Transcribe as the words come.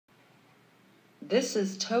This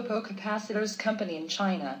is Topo Capacitors Company in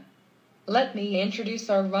China. Let me introduce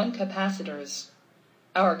our run capacitors.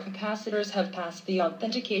 Our capacitors have passed the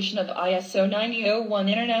authentication of ISO 9001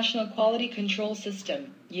 International Quality Control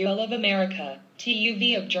System, UL of America,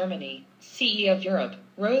 TUV of Germany, CE of Europe,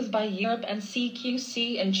 RoHS by Europe and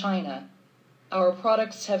CQC in China. Our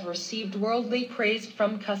products have received worldly praise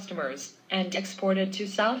from customers and exported to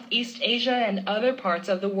Southeast Asia and other parts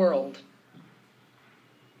of the world.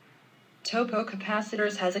 Topo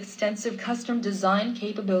Capacitors has extensive custom design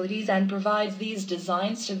capabilities and provides these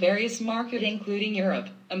designs to various markets including Europe,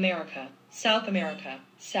 America, South America,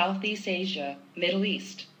 Southeast Asia, Middle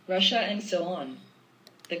East, Russia and so on.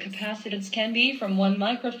 The capacitance can be from 1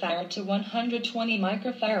 microfarad to 120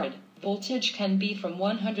 microfarad. Voltage can be from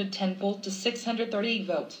 110 volt to 630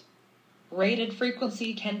 volt. Rated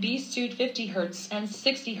frequency can be 50 Hz and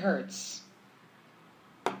 60 Hz.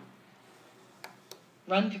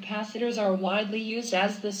 Run capacitors are widely used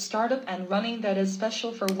as the startup and running that is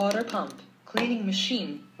special for water pump, cleaning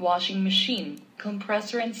machine, washing machine,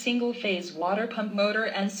 compressor and single-phase water pump motor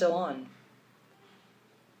and so on.